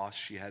all the loss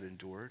she had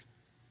endured.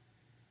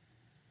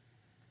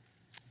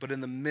 But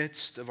in the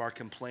midst of our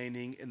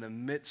complaining, in the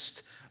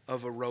midst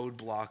of a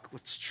roadblock,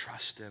 let's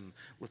trust him.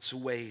 Let's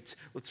wait.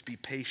 Let's be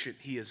patient.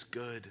 He is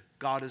good.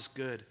 God is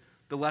good.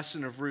 The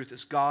lesson of Ruth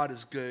is God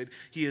is good.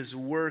 He is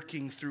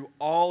working through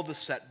all the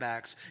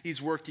setbacks.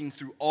 He's working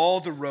through all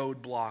the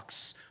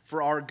roadblocks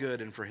for our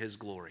good and for his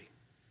glory.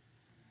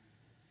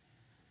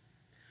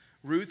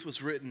 Ruth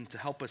was written to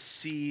help us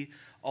see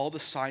all the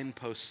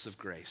signposts of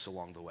grace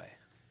along the way.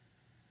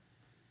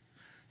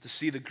 To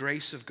see the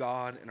grace of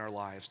God in our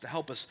lives, to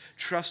help us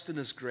trust in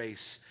his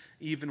grace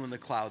even when the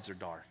clouds are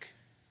dark.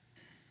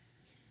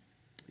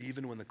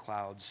 Even when the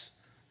clouds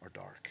are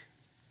dark.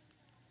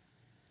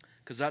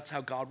 Because that's how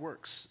God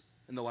works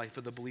in the life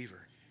of the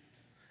believer.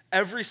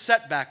 Every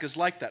setback is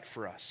like that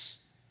for us.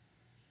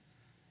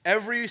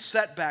 Every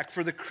setback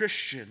for the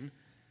Christian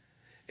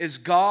is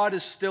God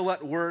is still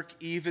at work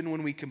even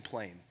when we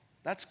complain.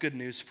 That's good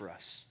news for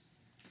us.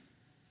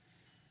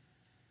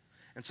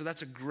 And so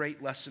that's a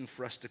great lesson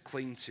for us to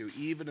cling to,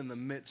 even in the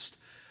midst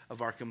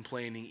of our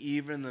complaining,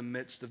 even in the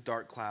midst of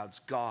dark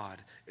clouds.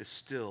 God is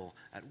still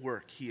at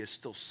work. He is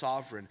still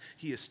sovereign.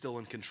 He is still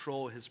in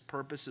control. His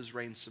purposes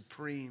reign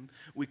supreme.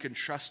 We can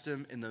trust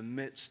him in the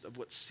midst of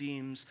what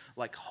seems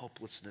like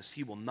hopelessness.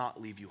 He will not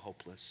leave you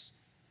hopeless.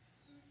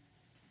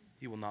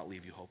 He will not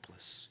leave you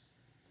hopeless.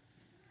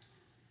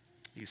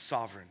 He's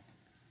sovereign.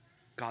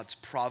 God's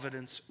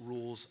providence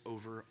rules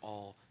over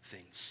all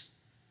things.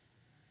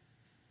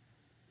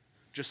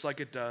 Just like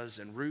it does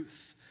in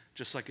Ruth,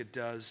 just like it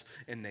does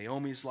in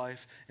Naomi's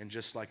life, and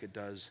just like it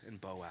does in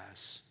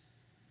Boaz.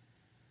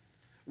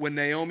 When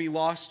Naomi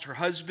lost her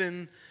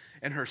husband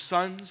and her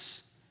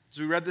sons, as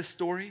we read this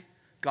story,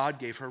 God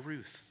gave her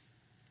Ruth,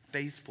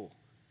 faithful,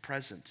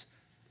 present,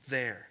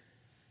 there.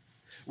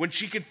 When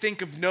she could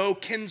think of no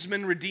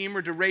kinsman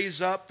redeemer to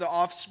raise up the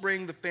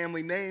offspring, the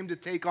family name, to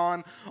take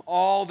on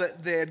all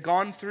that they had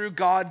gone through,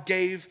 God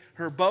gave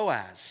her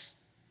Boaz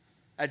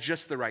at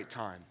just the right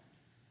time.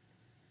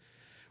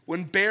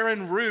 When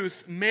barren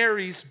Ruth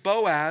marries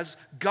Boaz,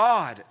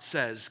 God, it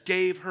says,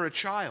 gave her a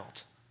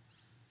child.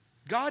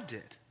 God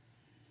did.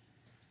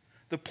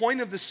 The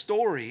point of the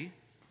story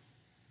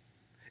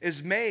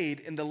is made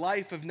in the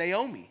life of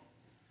Naomi.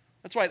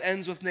 That's why it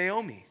ends with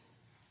Naomi.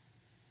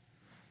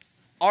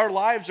 Our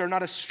lives are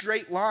not a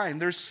straight line.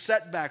 There's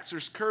setbacks,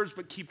 there's curves,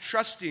 but keep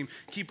trusting,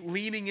 keep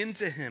leaning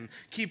into him,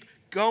 keep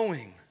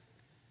going.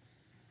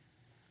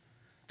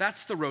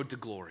 That's the road to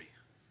glory.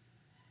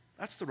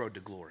 That's the road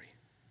to glory.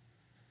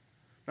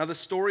 Now, the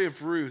story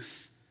of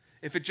Ruth,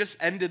 if it just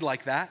ended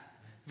like that,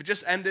 if it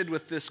just ended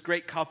with this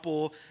great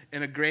couple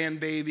and a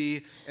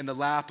grandbaby in the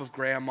lap of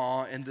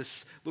grandma in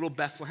this little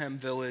Bethlehem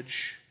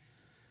village,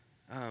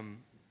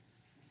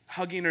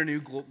 hugging her new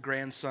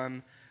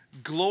grandson,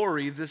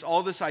 glory,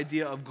 all this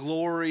idea of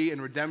glory and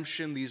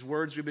redemption, these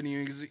words we've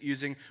been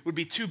using, would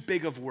be too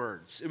big of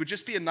words. It would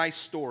just be a nice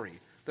story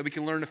that we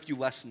can learn a few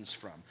lessons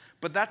from.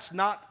 But that's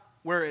not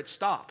where it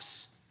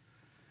stops.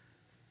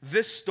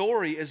 This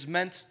story is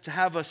meant to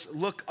have us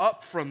look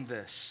up from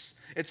this.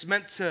 It's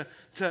meant to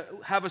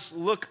have us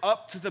look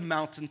up to the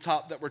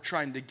mountaintop that we're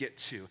trying to get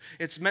to.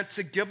 It's meant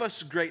to give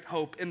us great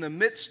hope in the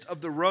midst of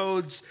the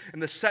roads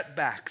and the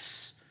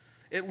setbacks.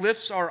 It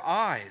lifts our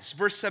eyes.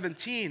 Verse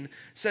 17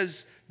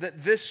 says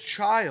that this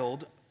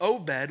child,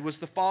 Obed, was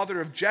the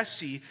father of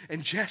Jesse,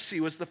 and Jesse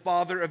was the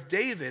father of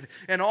David.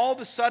 And all of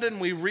a sudden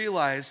we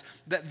realize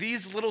that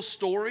these little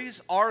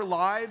stories, our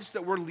lives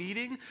that we're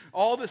leading,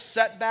 all the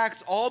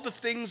setbacks, all the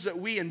things that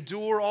we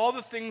endure, all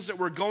the things that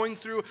we're going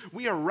through,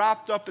 we are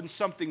wrapped up in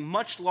something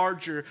much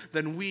larger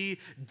than we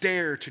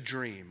dare to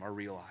dream or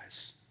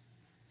realize.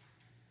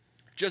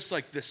 Just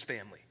like this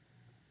family.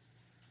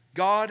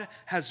 God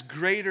has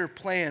greater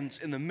plans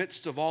in the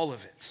midst of all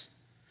of it.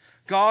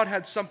 God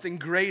had something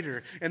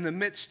greater in the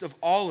midst of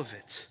all of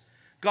it.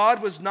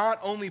 God was not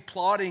only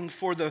plotting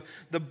for the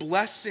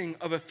blessing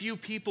of a few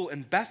people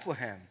in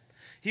Bethlehem.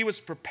 He was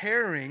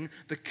preparing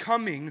the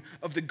coming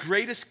of the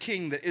greatest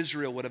king that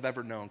Israel would have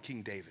ever known,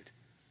 King David,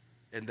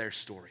 in their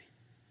story.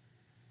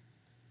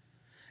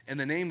 And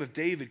the name of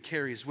David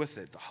carries with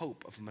it the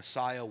hope of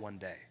Messiah one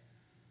day.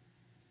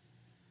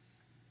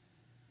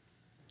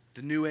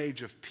 The new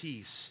age of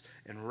peace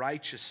and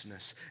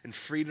righteousness and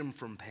freedom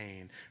from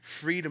pain,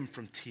 freedom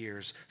from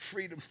tears,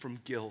 freedom from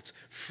guilt,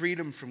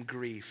 freedom from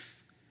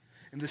grief.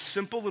 And this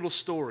simple little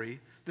story,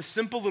 the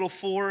simple little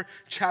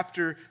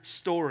 4-chapter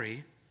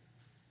story,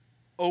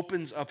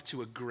 opens up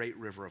to a great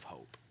river of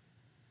hope.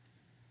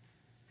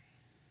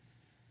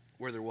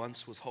 Where there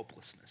once was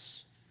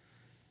hopelessness.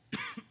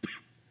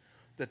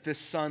 That this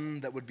son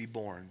that would be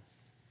born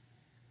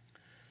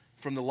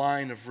from the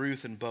line of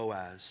Ruth and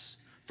Boaz,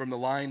 from the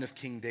line of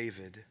King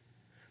David,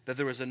 that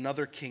there was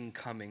another king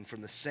coming from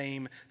the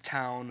same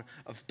town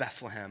of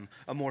Bethlehem,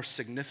 a more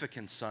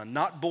significant son,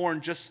 not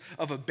born just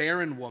of a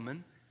barren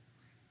woman.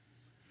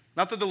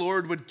 Not that the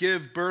Lord would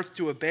give birth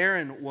to a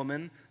barren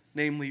woman,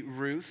 namely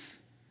Ruth,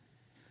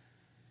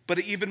 but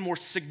an even more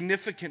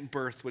significant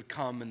birth would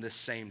come in this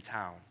same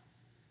town.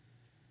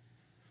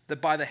 That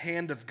by the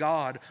hand of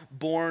God,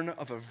 born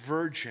of a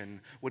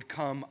virgin, would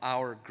come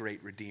our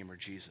great Redeemer,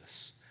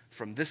 Jesus,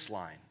 from this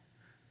line.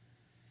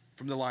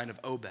 From the line of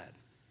Obed,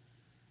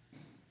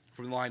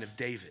 from the line of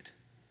David.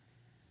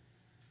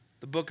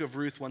 The book of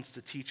Ruth wants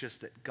to teach us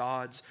that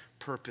God's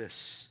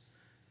purpose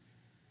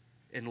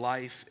in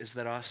life is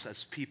that us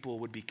as people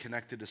would be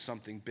connected to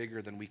something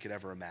bigger than we could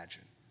ever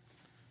imagine.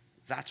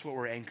 That's what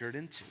we're anchored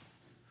into.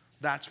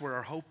 That's where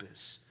our hope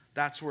is.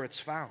 That's where it's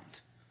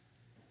found.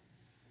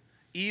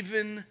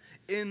 Even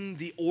in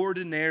the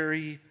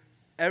ordinary,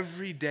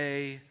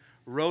 everyday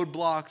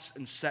roadblocks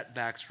and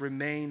setbacks,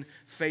 remain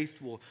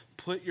faithful.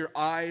 Put your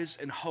eyes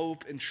and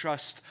hope and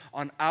trust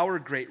on our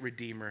great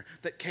Redeemer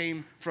that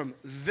came from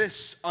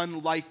this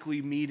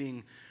unlikely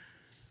meeting.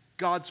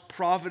 God's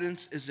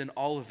providence is in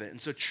all of it.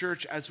 And so,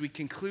 church, as we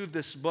conclude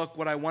this book,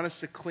 what I want us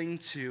to cling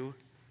to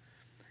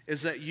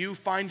is that you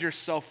find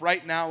yourself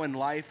right now in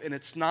life, and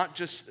it's not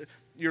just,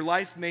 your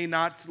life may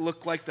not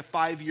look like the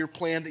 5-year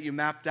plan that you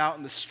mapped out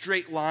in the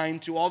straight line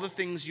to all the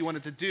things you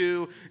wanted to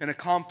do and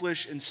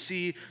accomplish and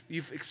see.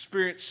 You've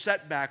experienced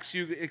setbacks,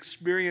 you've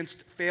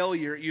experienced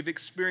failure, you've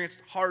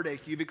experienced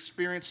heartache, you've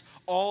experienced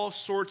all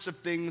sorts of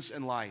things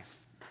in life.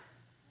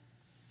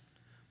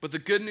 But the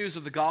good news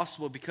of the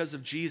gospel, because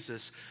of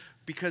Jesus,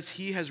 because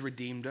he has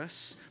redeemed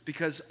us,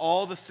 because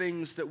all the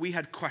things that we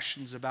had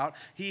questions about,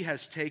 he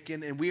has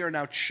taken, and we are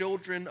now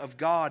children of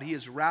God. He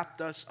has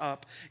wrapped us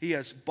up. He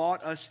has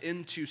bought us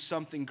into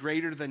something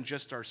greater than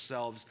just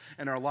ourselves,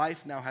 and our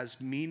life now has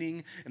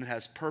meaning, and it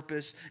has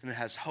purpose, and it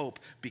has hope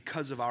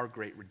because of our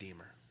great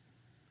Redeemer.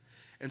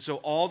 And so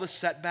all the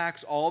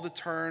setbacks, all the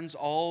turns,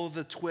 all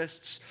the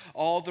twists,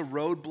 all the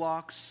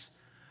roadblocks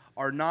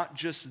are not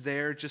just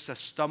there just as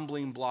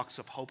stumbling blocks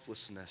of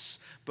hopelessness,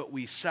 but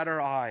we set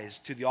our eyes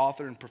to the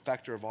author and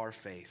perfecter of our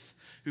faith,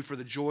 who for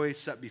the joy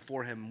set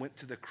before him went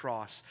to the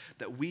cross,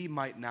 that we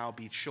might now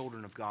be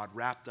children of God,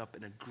 wrapped up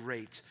in a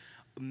great,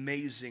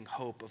 amazing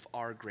hope of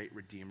our great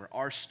Redeemer.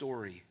 Our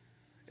story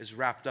is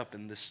wrapped up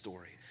in this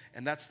story.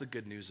 And that's the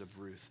good news of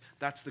Ruth.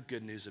 That's the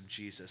good news of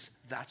Jesus.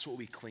 That's what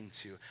we cling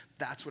to.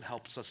 That's what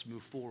helps us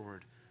move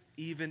forward,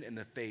 even in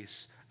the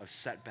face of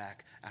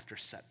setback after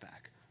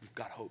setback. We've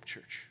got hope,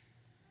 church.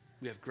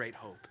 We have great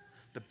hope.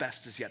 The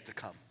best is yet to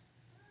come.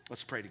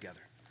 Let's pray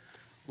together.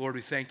 Lord,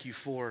 we thank you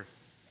for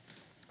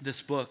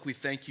this book. We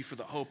thank you for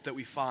the hope that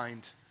we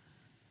find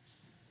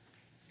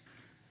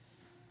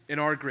in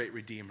our great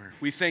Redeemer.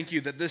 We thank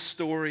you that this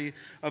story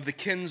of the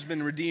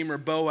kinsman redeemer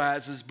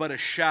Boaz is but a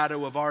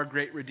shadow of our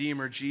great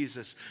Redeemer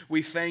Jesus.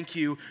 We thank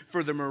you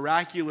for the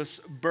miraculous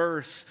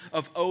birth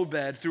of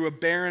Obed through a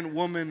barren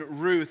woman,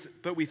 Ruth,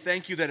 but we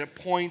thank you that it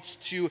points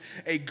to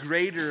a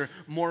greater,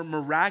 more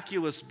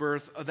miraculous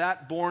birth of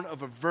that born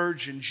of a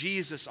virgin,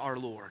 Jesus our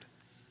Lord.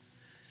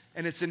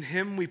 And it's in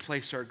him we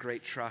place our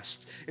great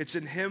trust. It's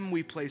in him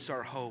we place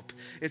our hope.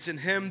 It's in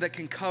him that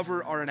can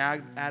cover our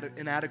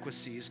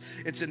inadequacies.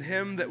 It's in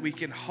him that we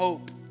can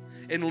hope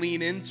and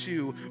lean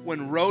into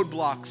when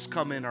roadblocks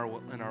come in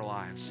our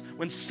lives,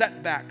 when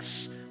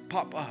setbacks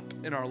pop up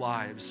in our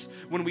lives,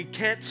 when we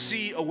can't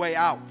see a way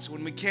out,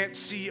 when we can't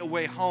see a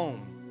way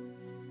home.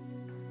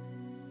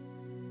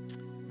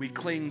 We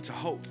cling to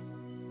hope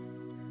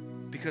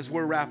because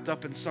we're wrapped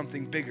up in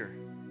something bigger.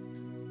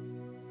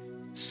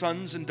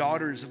 Sons and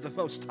daughters of the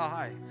Most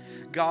High,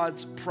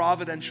 God's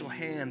providential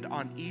hand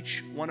on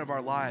each one of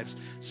our lives.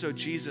 So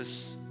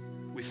Jesus,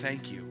 we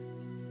thank you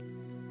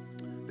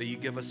that you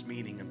give us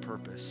meaning and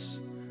purpose.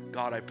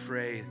 God, I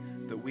pray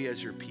that we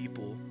as your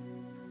people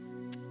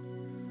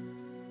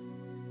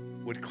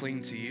would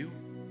cling to you,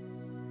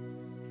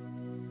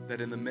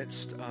 that in the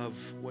midst of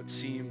what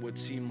would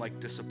seem like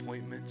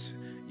disappointment,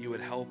 you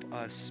would help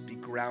us be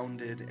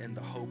grounded in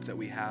the hope that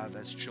we have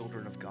as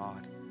children of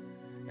God.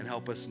 And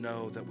help us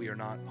know that we are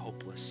not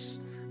hopeless,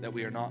 that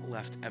we are not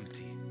left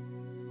empty.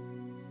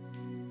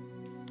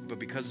 But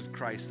because of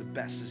Christ, the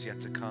best is yet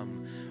to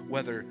come.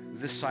 Whether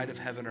this side of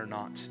heaven or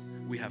not,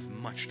 we have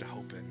much to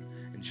hope in.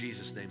 In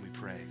Jesus' name we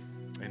pray.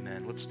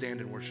 Amen. Let's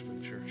stand and worship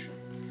in the church.